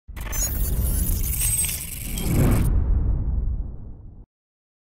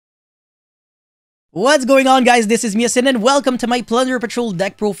What's going on, guys? This is Miasin and welcome to my Plunder Patrol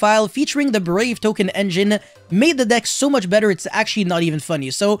deck profile featuring the Brave token engine. Made the deck so much better, it's actually not even funny.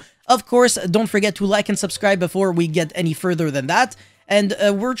 So, of course, don't forget to like and subscribe before we get any further than that. And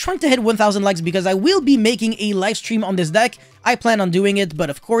we're trying to hit 1,000 likes because I will be making a live stream on this deck. I plan on doing it, but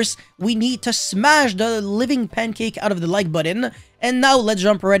of course, we need to smash the living pancake out of the like button. And now let's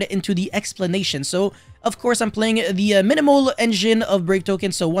jump right into the explanation. So, of course, I'm playing the minimal engine of Brave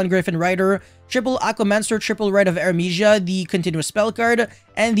tokens, so 1 Griffin Rider, triple Aquamancer, triple Rite of Aramesia, the continuous spell card,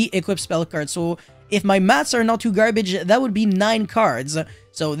 and the equip spell card. So if my maths are not too garbage, that would be 9 cards.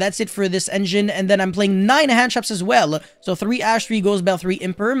 So that's it for this engine, and then I'm playing 9 hand traps as well. So 3 Ash, 3 Ghost Bell, 3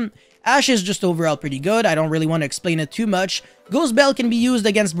 Imperm. Ash is just overall pretty good. I don't really want to explain it too much. Ghost Bell can be used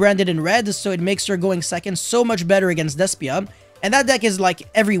against Branded in red, so it makes her going second so much better against Despia. And that deck is like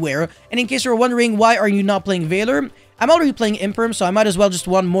everywhere. And in case you're wondering why are you not playing Valor, I'm already playing Imperm, so I might as well just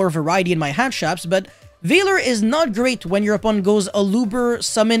want more variety in my hand traps. But Valor is not great when your opponent goes Aluber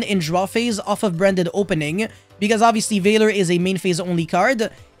summon in draw phase off of Branded opening, because obviously Valor is a main phase only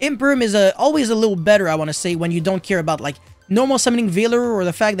card. Imperm is always a little better, I want to say, when you don't care about like normal summoning Valor, or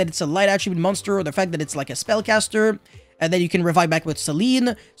the fact that it's a light attribute monster, or the fact that it's like a spellcaster, and then you can revive back with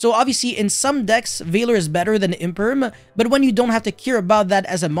Selene. So obviously in some decks, Valor is better than Imperm, but when you don't have to care about that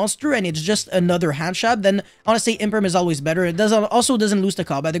as a monster and it's just another hand trap, then honestly Imperm is always better. It also doesn't lose to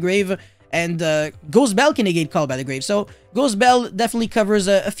Call by the Grave, and Ghost Bell can negate Call by the Grave. So Ghost Bell definitely covers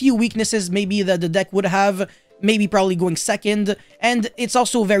a few weaknesses maybe that the deck would have, maybe probably going second, and it's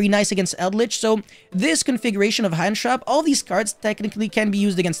also very nice against Eldritch. So this configuration of hand trap, all these cards technically can be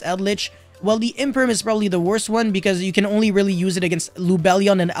used against Eldritch. Well, the Imperm is probably the worst one because you can only really use it against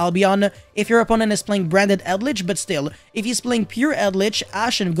Lubellion and Albion if your opponent is playing Branded Eldritch, but still, if he's playing pure Eldritch,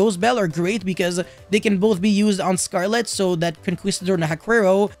 Ash and Ghost Bell are great because they can both be used on Scarlet, so that Conquistador and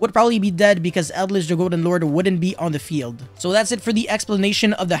Haquero would probably be dead because Eldritch the Golden Lord wouldn't be on the field. So that's it for the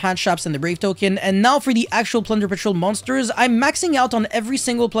explanation of the hand traps and the Brave token, and now for the actual Plunder Patrol monsters. I'm maxing out on every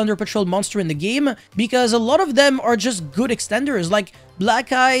single Plunder Patrol monster in the game because a lot of them are just good extenders, like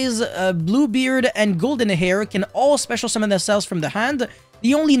Black Eyes, Bluebeard, and Golden Hair can all special summon themselves from the hand.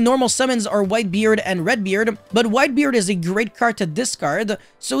 The only normal summons are Whitebeard and Redbeard, but Whitebeard is a great card to discard,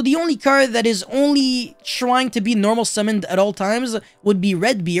 so the only card that is only trying to be normal summoned at all times would be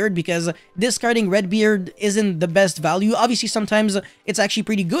Redbeard, because discarding Redbeard isn't the best value. Obviously, sometimes it's actually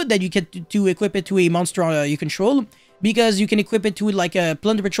pretty good that you get to equip it to a monster you control, because you can equip it to like a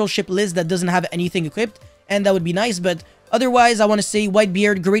Plunder Patrol ship list that doesn't have anything equipped, and that would be nice, but otherwise, I want to say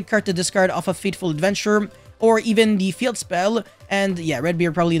Whitebeard, great card to discard off of Fateful Adventure, or even the Field Spell, and yeah,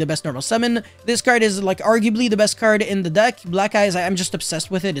 Redbeard probably the best normal summon. This card is like arguably the best card in the deck. Black Eyes, I'm just obsessed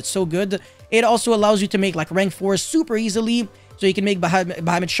with it, it's so good. It also allows you to make like rank 4 super easily, so you can make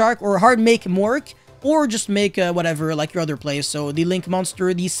Bahamut Shark, or hard make Mork, or just make whatever, like your other plays. So the Link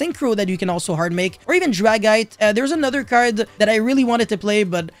Monster, the Synchro that you can also hard make, or even Dragite. There's another card that I really wanted to play,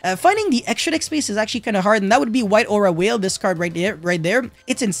 but finding the extra deck space is actually kind of hard, and that would be White Aura Whale, this card right there.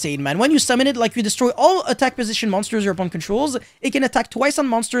 It's insane, man. When you summon it, like you destroy all attack position monsters your opponent controls, it can attack twice on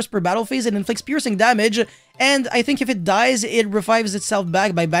monsters per battle phase and inflicts piercing damage, and I think if it dies, it revives itself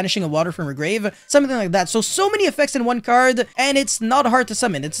back by banishing a water from her grave, something like that. So many effects in one card, and it's not hard to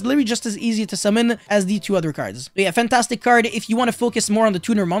summon. It's literally just as easy to summon as the 2 other cards. But yeah, fantastic card. If you want to focus more on the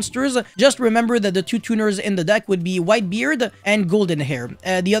tuner monsters, just remember that the 2 tuners in the deck would be Whitebeard and Golden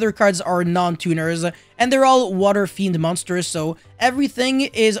Hair. The other cards are non-tuners, and they're all Water Fiend monsters, so everything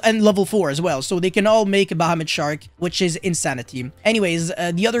is, and level 4 as well, so they can all make Bahamut Shark, which is insanity. Anyways,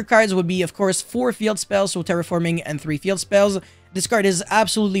 the other cards would be, of course, 4 field spells, so Terraforming, and 3 field spells. This card is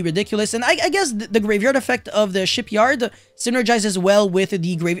absolutely ridiculous, and I guess the graveyard effect of the Shipyard synergizes well with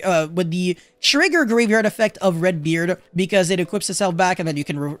the trigger graveyard effect of Redbeard, because it equips itself back, and then you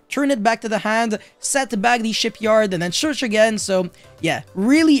can return it back to the hand, set back the Shipyard, and then search again. So yeah,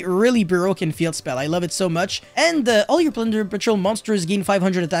 really broken field spell. I love it so much. And all your Plunder Patrol monsters gain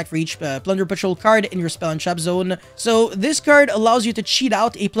 500 attack for each Plunder Patrol card in your spell and trap zone. So this card allows you to cheat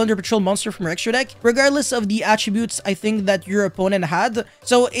out a Plunder Patrol monster from your extra deck, regardless of the attributes I think that your opponent had.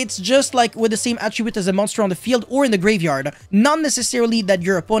 So it's just like with the same attribute as a monster on the field or in the graveyard, not necessarily that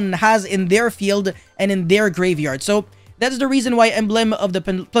your opponent has in their field and in their graveyard. So that's the reason why Emblem of the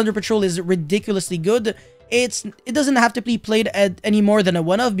Plunder Patrol is ridiculously good. It doesn't have to be played at any more than a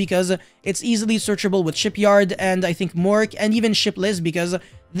 1-of, because it's easily searchable with Shipyard and I think Mork and even Shipless, because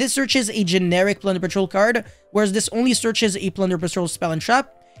this searches a generic Plunder Patrol card, whereas this only searches a Plunder Patrol spell and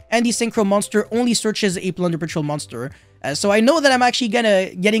trap, and the Synchro monster only searches a Plunder Patrol monster. So I know that I'm actually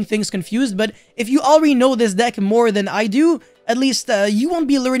getting things confused, but if you already know this deck more than I do, at least you won't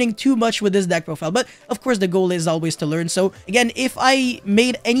be learning too much with this deck profile. But of course, the goal is always to learn. So again, if I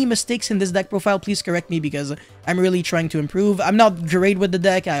made any mistakes in this deck profile, please correct me because I'm really trying to improve. I'm not great with the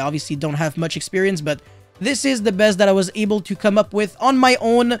deck. I obviously don't have much experience, but this is the best that I was able to come up with on my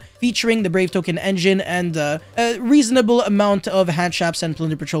own, featuring the Brave Token engine and a reasonable amount of hand traps and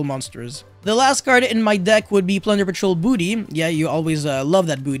Plunder Patrol monsters. The last card in my deck would be Plunder Patrol Booty. Yeah, you always love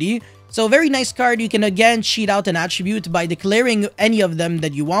that booty. So very nice card. You can again cheat out an attribute by declaring any of them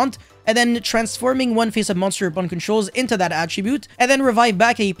that you want, and then transforming one face-up monster upon controls into that attribute, and then revive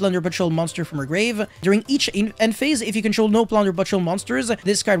back a Plunder Patrol monster from her grave. During each end phase, if you control no Plunder Patrol monsters,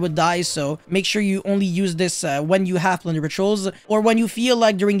 this card would die, so make sure you only use this when you have Plunder Patrols, or when you feel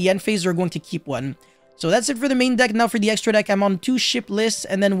like during the end phase you're going to keep one. So that's it for the main deck. Now for the extra deck, I'm on 2 ship lists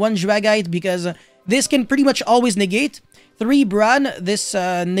and then 1 Dragite, because this can pretty much always negate. 3 Bran, this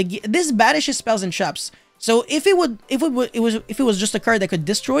banishes spells and traps. So if it was just a card that could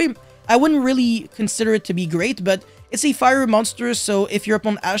destroy, I wouldn't really consider it to be great, but it's a fire monster, so if your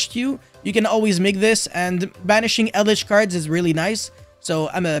opponent ashed you, you can always make this, and banishing Eldritch cards is really nice, so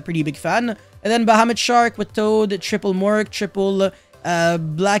I'm a pretty big fan. And then Bahamut Shark with Toad, triple Mork, triple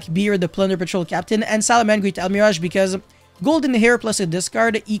Blackbeard, the Plunder Patrol Captain, and Salamangreat Almirage, because Golden Hair plus a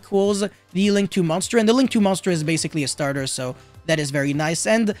discard equals the Link 2 monster, and the Link 2 monster is basically a starter, so that is very nice.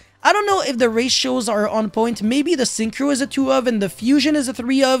 And I don't know if the ratios are on point. Maybe the Synchro is a 2 of and the Fusion is a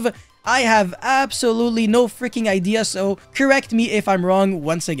 3 of. I have absolutely no freaking idea, so correct me if I'm wrong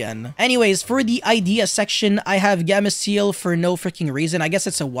once again. Anyways, for the idea section, I have Gamma Seal for no freaking reason. I guess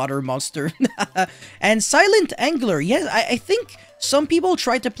it's a water monster. And Silent Angler. Yes, I think some people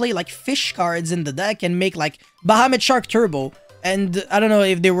try to play like fish cards in the deck and make like Bahamut Shark Turbo. And I don't know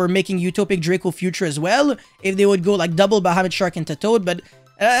if they were making Utopic Draco Future as well, if they would go like double Bahamut Shark into Toad, but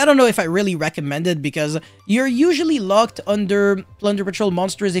I don't know if I really recommend it, because you're usually locked under Plunder Patrol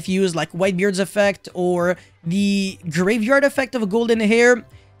monsters if you use like Whitebeard's effect or the Graveyard effect of a Golden Hair.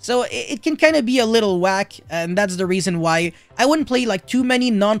 So it can kind of be a little whack, and that's the reason why I wouldn't play like too many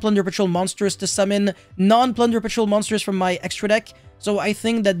non-Plunder Patrol monsters to summon non-Plunder Patrol monsters from my extra deck. So I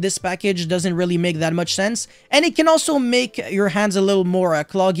think that this package doesn't really make that much sense. And it can also make your hands a little more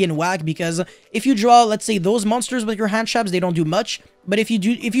cloggy and whack, because if you draw, let's say, those monsters with your hand traps, they don't do much. But if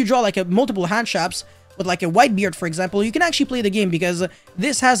you draw like multiple hand traps with like a Whitebeard, for example, you can actually play the game, because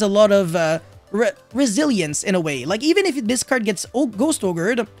this has a lot of resilience in a way. Like even if this card gets Ghost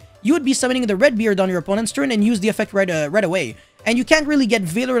Ogred, you would be summoning the Redbeard on your opponent's turn and use the effect right away. And you can't really get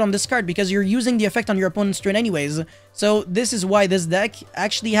Veiler on this card because you're using the effect on your opponent's turn anyways. So this is why this deck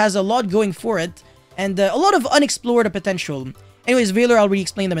actually has a lot going for it, and a lot of unexplored potential. Anyways, Veiler, I already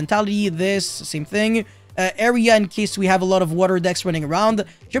explained the mentality. This, same thing. Area, in case we have a lot of water decks running around.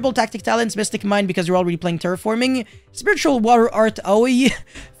 Triple Tactic Talents, Mystic Mind, because you're already playing Terraforming. Spiritual Water Art Aoi.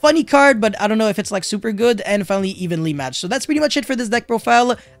 Funny card, but I don't know if it's like super good. And finally, Evenly Matched. So that's pretty much it for this deck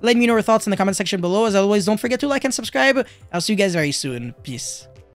profile. Let me know your thoughts in the comment section below. As always, don't forget to like and subscribe. I'll see you guys very soon. Peace.